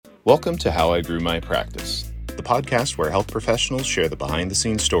Welcome to How I Grew My Practice, the podcast where health professionals share the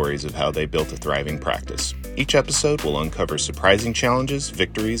behind-the-scenes stories of how they built a thriving practice. Each episode will uncover surprising challenges,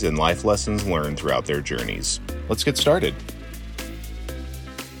 victories, and life lessons learned throughout their journeys. Let's get started.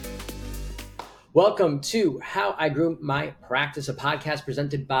 Welcome to How I Grew My Practice, a podcast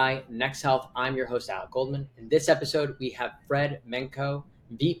presented by Next Health. I'm your host, Alec Goldman. In this episode, we have Fred Menko,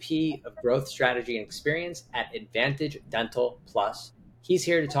 VP of Growth Strategy and Experience at Advantage Dental Plus. He's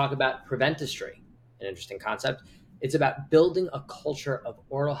here to talk about Preventistry, an interesting concept. It's about building a culture of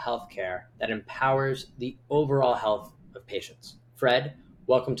oral health care that empowers the overall health of patients. Fred,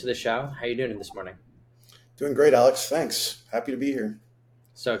 welcome to the show. How are you doing this morning? Doing great, Alex. Thanks. Happy to be here.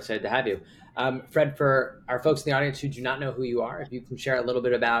 So excited to have you. Fred, for our folks in the audience who do not know who you are, if you can share a little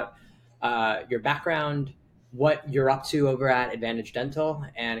bit about your background, what you're up to over at Advantage Dental,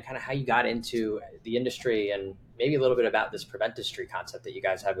 and kind of how you got into the industry, and maybe a little bit about this Preventistry concept that you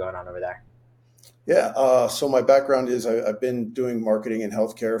guys have going on over there. Yeah. So my background is I've been doing marketing in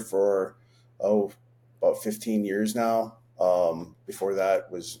healthcare for about 15 years now. Before that,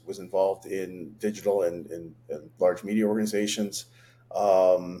 was involved in digital and large media organizations.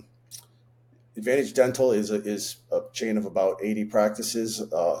 Advantage Dental is a chain of about 80 practices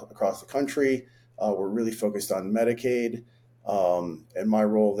across the country. We're really focused on Medicaid, and my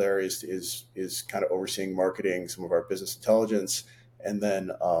role there is kind of overseeing marketing, some of our business intelligence, and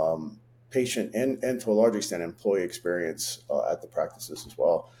then patient and to a large extent employee experience at the practices as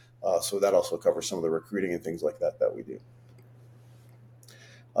well. So that also covers some of the recruiting and things like that we do.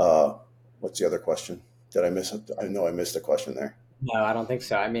 What's the other question? Did I miss it? I know I missed a question there. No, I don't think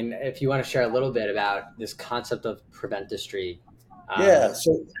so. I mean, if you want to share a little bit about this concept of Preventistry,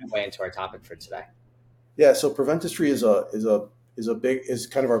 So way into our topic for today. Yeah, so Preventistry is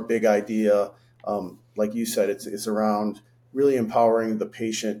kind of our big idea. Like you said, it's around really empowering the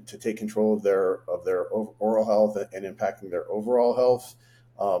patient to take control of their oral health and impacting their overall health.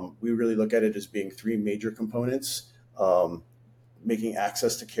 We really look at it as being three major components: making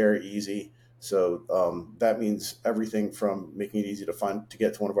access to care easy. So that means everything from making it easy to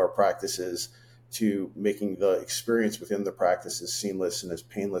get to one of our practices, to making the experience within the practice as seamless and as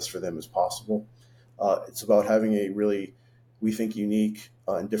painless for them as possible. It's about having a really, we think, unique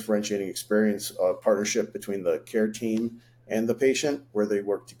and differentiating experience, partnership between the care team and the patient, where they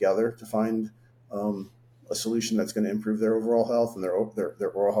work together to find a solution that's going to improve their overall health and their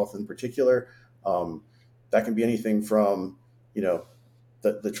oral health in particular. That can be anything from,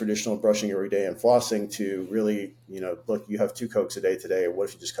 the traditional brushing every day and flossing to really, look, you have 2 Cokes a day today. What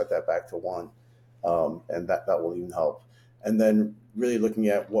if you just cut that back to 1? And that will even help. And then really looking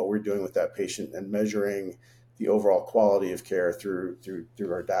at what we're doing with that patient and measuring the overall quality of care through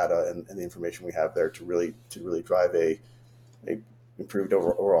our data and the information we have there to really drive a improved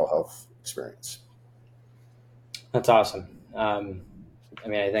overall health experience. That's awesome. I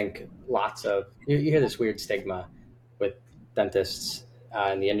think you hear this weird stigma with dentists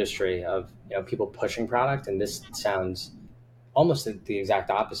in the industry of people pushing product, and this sounds almost the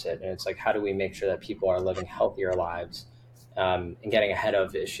exact opposite. And it's like, how do we make sure that people are living healthier lives and getting ahead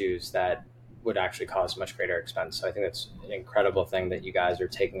of issues that would actually cause much greater expense? So I think that's an incredible thing that you guys are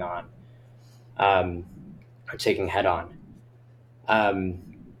taking on, or taking head on. I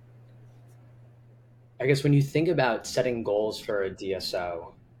guess when you think about setting goals for a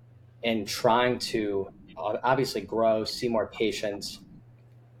DSO and trying to obviously grow, see more patients,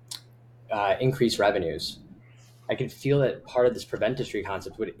 increase revenues, I could feel that part of this Preventistry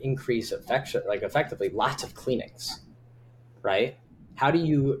concept would increase effectively lots of cleanings, right? How do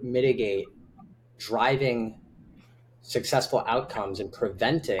you mitigate driving successful outcomes and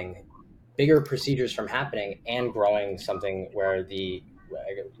preventing bigger procedures from happening and growing something where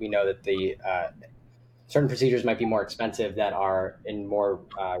we know that the certain procedures might be more expensive that are more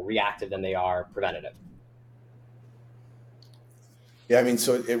reactive than they are preventative? Yeah,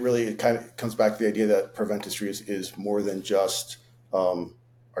 so it kind of comes back to the idea that Preventistry is more than just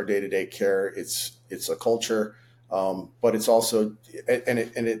our day-to-day care. It's a culture, but it's also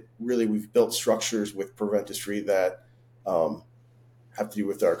we've built structures with Preventistry that have to do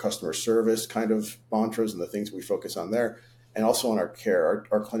with our customer service kind of mantras and the things we focus on there, and also on our care.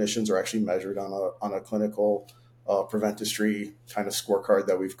 Our clinicians are actually measured on a clinical Preventistry kind of scorecard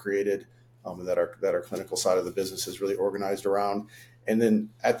that we've created, and that our clinical side of the business is really organized around. And then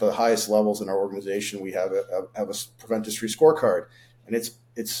at the highest levels in our organization, we have a Preventistry scorecard, and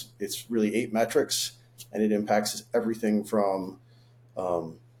it's really 8 metrics, and it impacts everything from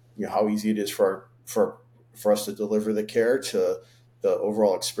how easy it is for us to deliver the care to the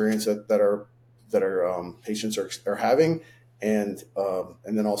overall experience that our patients are having, and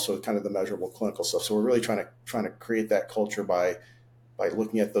then also kind of the measurable clinical stuff. So we're really trying to create that culture by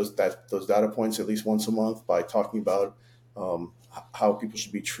looking at those data points at least once a month, by talking about how people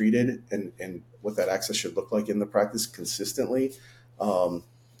should be treated and what that access should look like in the practice consistently. And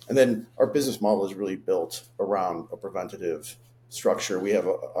then our business model is really built around a preventative structure. We have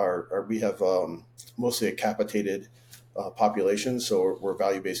mostly a capitated population, so we're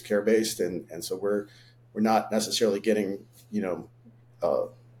value-based care based, and so we're not necessarily getting uh,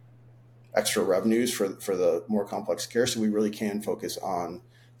 extra revenues for the more complex care. So we really can focus on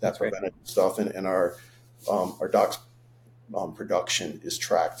that preventative stuff, and our docs production is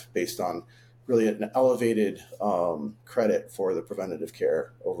tracked based on really an elevated credit for the preventative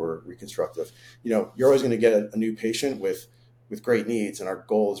care over reconstructive. You're always going to get a new patient with great needs, and our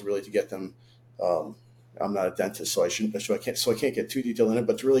goal is really to get them. I'm not a dentist, so I can't get too detailed in it,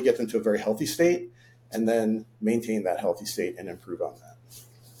 but to really get them to a very healthy state, and then maintain that healthy state and improve on that.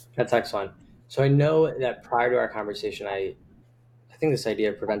 That's excellent. So I know that prior to our conversation, I think this idea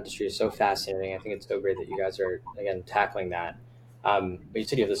of Preventistry is so fascinating. I think it's so great that you guys are, again, tackling that. But you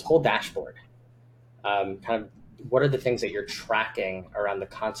said you have this whole dashboard. Kind of what are the things that you're tracking around the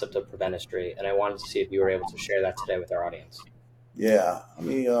concept of Preventistry? And I wanted to see if you were able to share that today with our audience. Yeah, let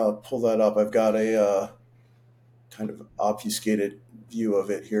me pull that up. I've got a kind of obfuscated view of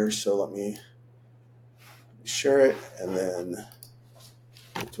it here, so let me share it and then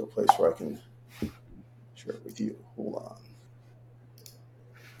get to a place where I can share it with you. Hold on.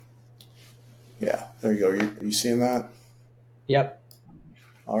 Yeah, there you go. Are you seeing that? Yep.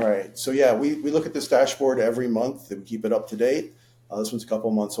 All right. So yeah, we look at this dashboard every month and we keep it up to date. This one's a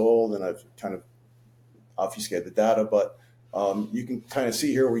couple months old, and I've kind of obfuscated the data, but you can kind of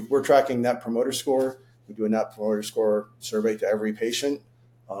see here we're tracking Net Promoter Score. We do a Net Promoter Score survey to every patient.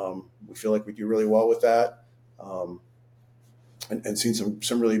 We feel like we do really well with that, and seen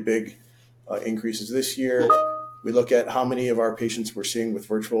some really big increases this year. We look at how many of our patients we're seeing with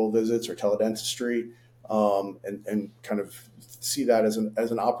virtual visits or teledentistry, and kind of see that as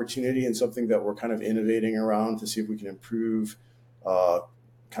an opportunity and something that we're kind of innovating around to see if we can improve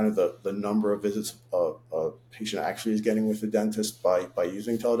kind of the number of visits a patient actually is getting with the dentist by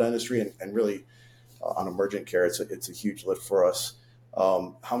using teledentistry, and really on emergent care, it's a huge lift for us.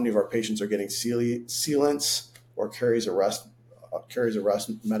 How many of our patients are getting sealants or caries arrest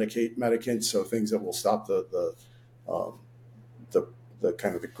medicants, so things that will stop the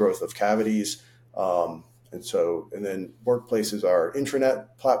kind of the growth of cavities. And then Workplace is our intranet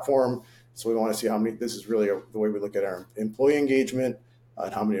platform. So we want to see how many. This is really the way we look at our employee engagement,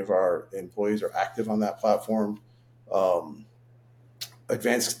 and how many of our employees are active on that platform.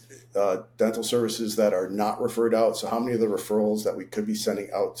 Advanced dental services that are not referred out. So how many of the referrals that we could be sending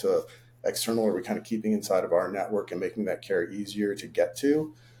out to external are we kind of keeping inside of our network and making that care easier to get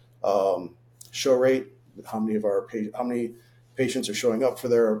to? Show rate. How many patients are showing up for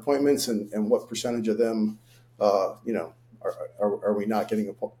their appointments, and what percentage of them, are we not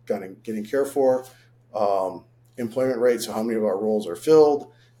getting care for? Employment rate, so how many of our roles are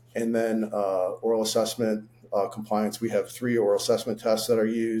filled, and then oral assessment compliance. We have 3 oral assessment tests that are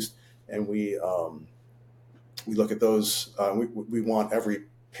used, and we look at those. We want every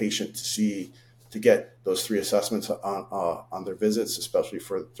patient to get those 3 assessments on their visits, especially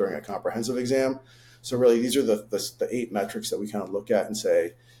during a comprehensive exam. So really, these are the 8 metrics that we kind of look at and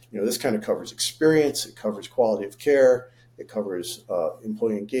say, this kind of covers experience, it covers quality of care, it covers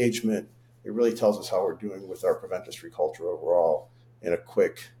employee engagement. It really tells us how we're doing with our Preventistry culture overall in a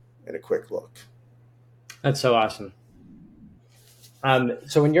quick look. That's so awesome.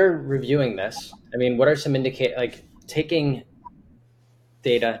 So when you're reviewing this, I mean, what are some taking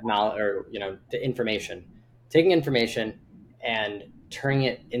data, knowledge, or the taking information and turning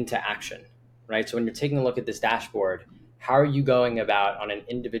it into action, right? So when you're taking a look at this dashboard, how are you going about on an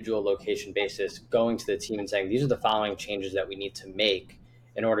individual location basis, going to the team and saying, these are the following changes that we need to make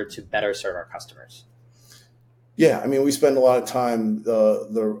in order to better serve our customers? Yeah, I mean, we spend a lot of time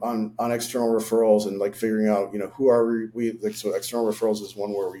on external referrals and like figuring out, who are we like. So external referrals is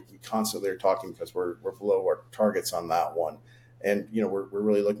one where we constantly are talking because we're below our targets on that one, and we're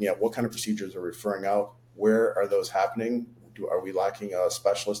really looking at what kind of procedures are referring out, where are those happening, are we lacking a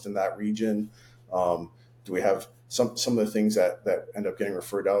specialist in that region, do we have some of the things that end up getting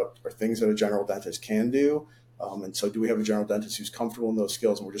referred out are things that a general dentist can do, and so do we have a general dentist who's comfortable in those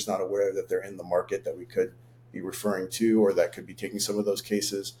skills and we're just not aware that they're in the market that we could be referring to, or that could be taking some of those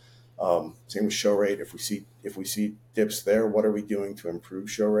cases. Same with show rate. If we see dips there, what are we doing to improve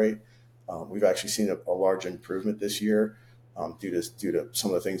show rate? We've actually seen a large improvement this year due to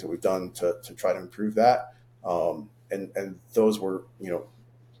some of the things that we've done to try to improve that. and those were,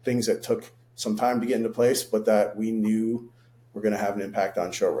 things that took some time to get into place, but that we knew were going to have an impact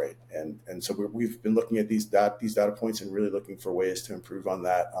on show rate. And so we've been looking at these data points and really looking for ways to improve on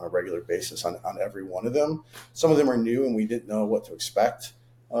that on a regular basis on every one of them. Some of them are new and we didn't know what to expect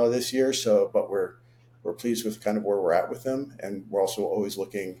this year. But we're pleased with kind of where we're at with them. And we're also always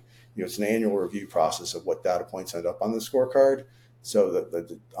looking, it's an annual review process of what data points end up on the scorecard. So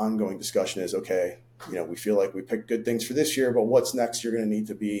the ongoing discussion is, okay, we feel like we picked good things for this year, but what's next year going to need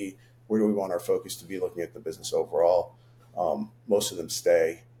to be? Where do we want our focus to be looking at the business overall? Most of them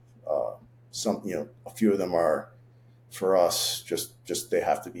stay. A few of them are, for us, just they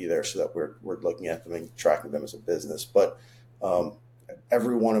have to be there so that we're looking at them and tracking them as a business. But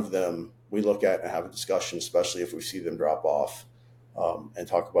every one of them we look at and have a discussion, especially if we see them drop off, and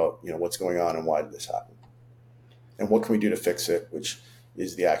talk about what's going on and why did this happen, and what can we do to fix it, which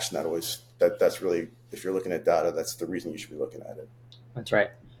is the action that's really, if you're looking at data, that's the reason you should be looking at it. That's right.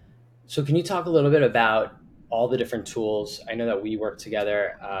 So can you talk a little bit about all the different tools? I know that we work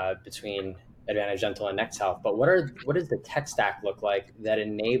together between Advantage Dental and Next Health, but what does the tech stack look like that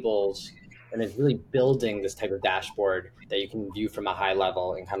enables and is really building this type of dashboard that you can view from a high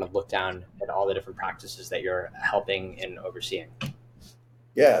level and kind of look down at all the different practices that you're helping and overseeing?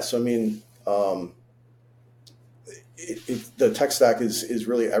 Yeah, so the tech stack is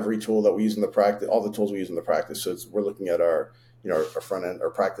really every tool that we use in the practice, all the tools we use in the practice. So we're looking at our front end, our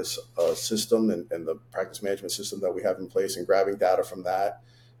practice system and the practice management system that we have in place and grabbing data from that.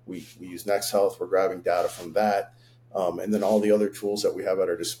 We use Next Health, we're grabbing data from that. And then all the other tools that we have at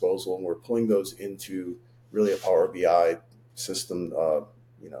our disposal, and we're pulling those into really a Power BI system,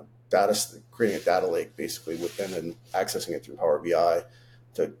 creating a data lake basically within and accessing it through Power BI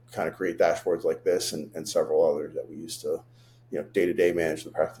to kind of create dashboards like this and several others that we use to, day-to-day manage the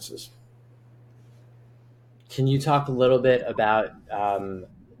practices. Can you talk a little bit about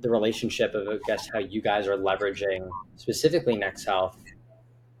the relationship of, I guess, how you guys are leveraging specifically Next Health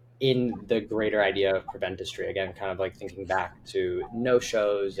in the greater idea of Preventistry? Again, kind of like thinking back to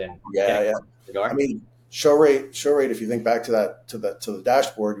no-shows and getting the door. I mean, show rate. If you think back to the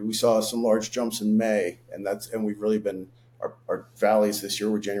dashboard, we saw some large jumps in May, and we've really been our valleys this year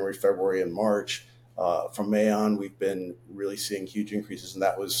were January, February, and March. From May on, we've been really seeing huge increases, and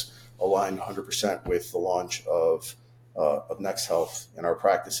that was aligned 100% with the launch of Next Health in our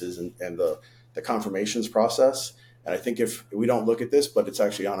practices and the confirmations process. And I think if we don't look at this, but it's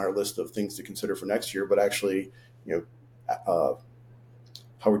actually on our list of things to consider for next year, but actually, how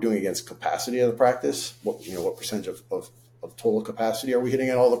we're doing against capacity of the practice, what percentage of total capacity are we hitting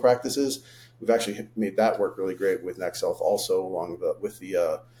at all the practices? We've actually made that work really great with Next Health also with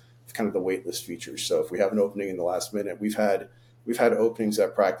the kind of the wait list features. So if we have an opening in the last minute, we've had openings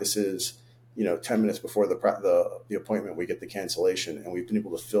at practices, 10 minutes before the appointment, we get the cancellation, and we've been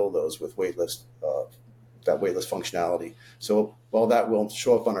able to fill those with that waitlist functionality. So while that will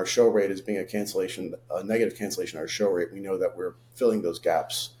show up on our show rate as being a negative cancellation on our show rate, we know that we're filling those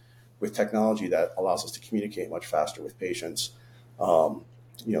gaps with technology that allows us to communicate much faster with patients.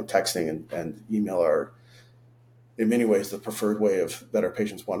 Texting and email are, in many ways, the preferred way that our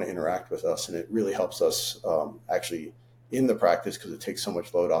patients want to interact with us, and it really helps us actually in the practice because it takes so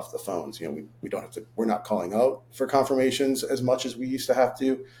much load off the phones. We don't have to. We're not calling out for confirmations as much as we used to have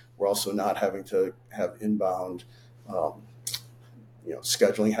to. We're also not having to have inbound,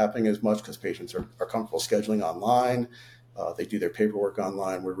 scheduling happening as much because patients are comfortable scheduling online. They do their paperwork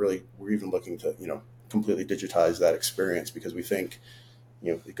online. We're even looking to completely digitize that experience because we think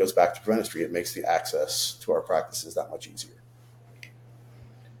it goes back to Preventistry. It makes the access to our practices that much easier.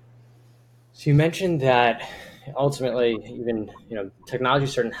 So you mentioned that ultimately, even technology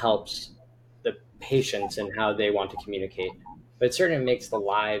certainly helps the patients and how they want to communicate, but it certainly makes the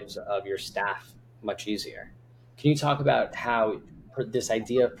lives of your staff much easier. Can you talk about how this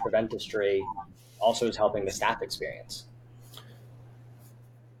idea of Preventistry also is helping the staff experience?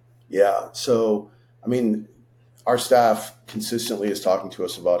 Yeah. So, our staff consistently is talking to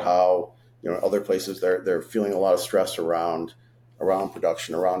us about how, other places they're feeling a lot of stress around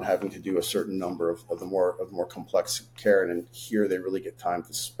production, around having to do a certain number of the more complex care. And here they really get time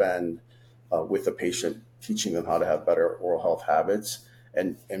to spend with the patient, teaching them how to have better oral health habits.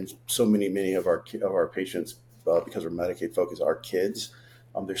 And so many of our patients, because we're Medicaid focused, are kids.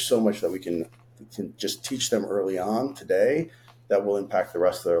 There's so much that we can just teach them early on today that will impact the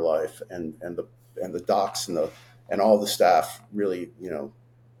rest of their life. And the docs and all the staff really,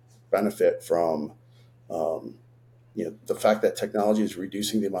 benefit from, the fact that technology is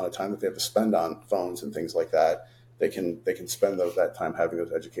reducing the amount of time that they have to spend on phones and things like that. They can spend that time having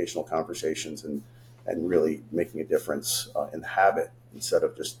those educational conversations and and really making a difference in the habit instead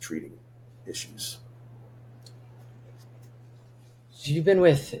of just treating issues. So you've been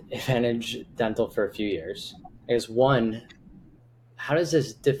with Advantage Dental for a few years. One, how does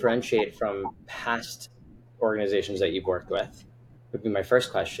this differentiate from past organizations that you've worked with? Would be my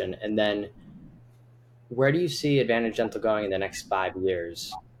first question. And then where do you see Advantage Dental going in the next 5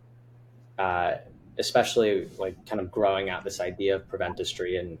 years? Especially like kind of growing out this idea of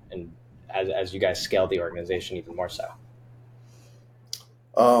preventistry and as you guys scale the organization even more so.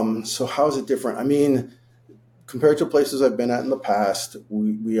 So how is it different? I mean, compared to places I've been at in the past,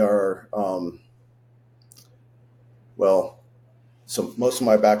 we are, so most of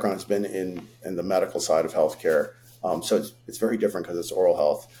my background has been in the medical side of healthcare. So it's very different because it's oral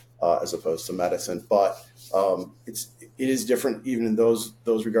health as opposed to medicine. But it is different even in those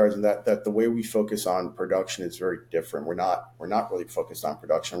regards, in that the way we focus on production is very different. We're not really focused on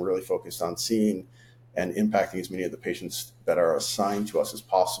production. We're really focused on seeing and impacting as many of the patients that are assigned to us as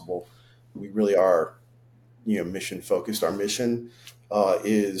possible. We really are, mission focused. Our mission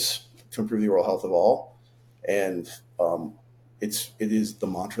is to improve the oral health of all, and it is the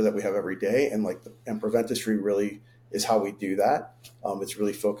mantra that we have every day. And Preventistry really is how we do that. It's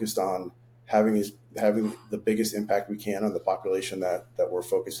really focused on having the biggest impact we can on the population that we're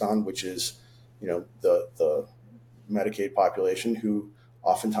focused on, which is, the Medicaid population, who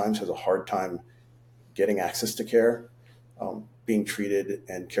oftentimes has a hard time getting access to care, being treated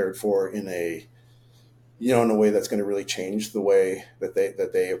and cared for in a way that's going to really change the way that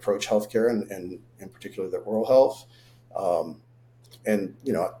they approach healthcare, and in particular their oral health.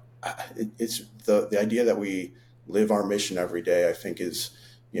 It's the idea that we live our mission every day, I think is,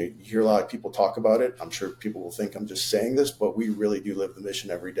 you hear a lot of people talk about it. I'm sure people will think I'm just saying this, but we really do live the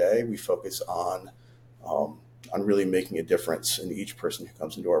mission every day. We focus on really making a difference in each person who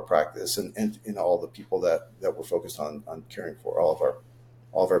comes into our practice, and in all the people that we're focused on caring for, all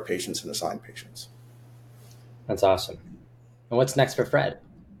of our patients and assigned patients. That's awesome. And what's next for Fred?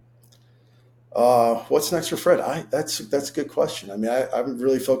 What's next for Fred? That's a good question. I mean, I'm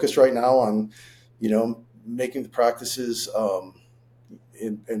really focused right now on, making the practices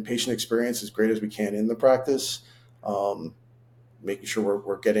and patient experience as great as we can in the practice. Making sure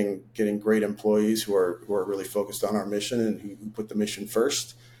we're getting great employees who are really focused on our mission and who put the mission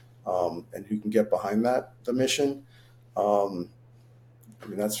first, and who can get behind the mission. I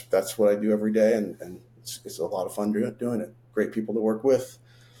mean, that's what I do every day, and it's a lot of fun doing it. Great people to work with.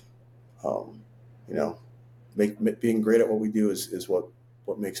 Being great at what we do is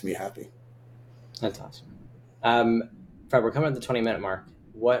what makes me happy. That's awesome. Fred, we're coming at the 20-minute mark.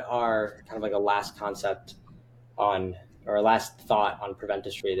 What are kind of like a last concept or a last thought on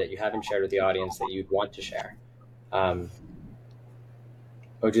Preventistry that you haven't shared with the audience that you'd want to share? What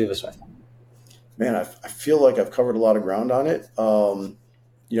would you leave us with? Man, I feel like I've covered a lot of ground on it.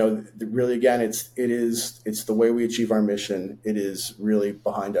 Really, again, it's the way we achieve our mission. It is really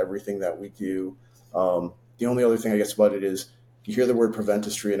behind everything that we do. The only other thing I guess about it is you hear the word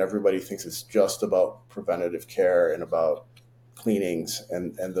preventistry and everybody thinks it's just about preventative care and about cleanings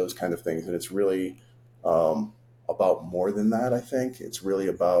and those kind of things. And it's really about more than that. I think it's really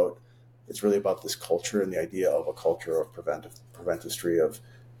about this culture and the idea of a culture of preventistry, of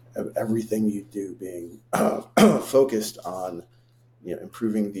everything you do being focused on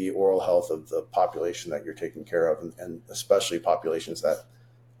improving the oral health of the population that you're taking care of, and especially populations that,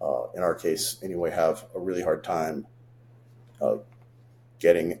 in our case anyway, have a really hard time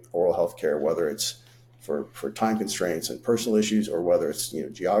getting oral health care, whether it's for time constraints and personal issues, or whether it's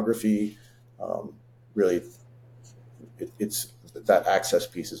geography. Really, it's that access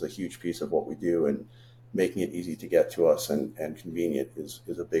piece is a huge piece of what we do, and making it easy to get to us and convenient is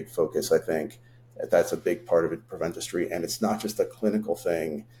a big focus. I think that's a big part of it, Preventistry. And it's not just a clinical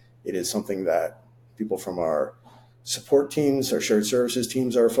thing. It is something that people from our support teams, our shared services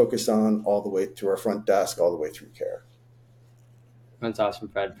teams are focused on, all the way to our front desk, all the way through care. That's awesome,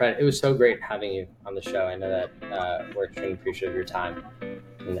 Fred. Fred, it was so great having you on the show. I know that we're extremely appreciative of your time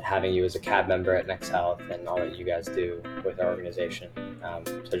and having you as a CAB member at Next Health and all that you guys do with our organization.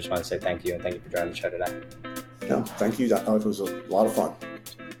 So I just want to say thank you, and thank you for joining the show today. No, thank you. It was a lot of fun.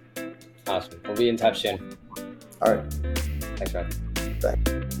 Awesome. We'll be in touch soon. All right. Thanks, Fred.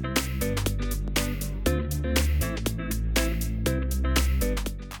 Thanks.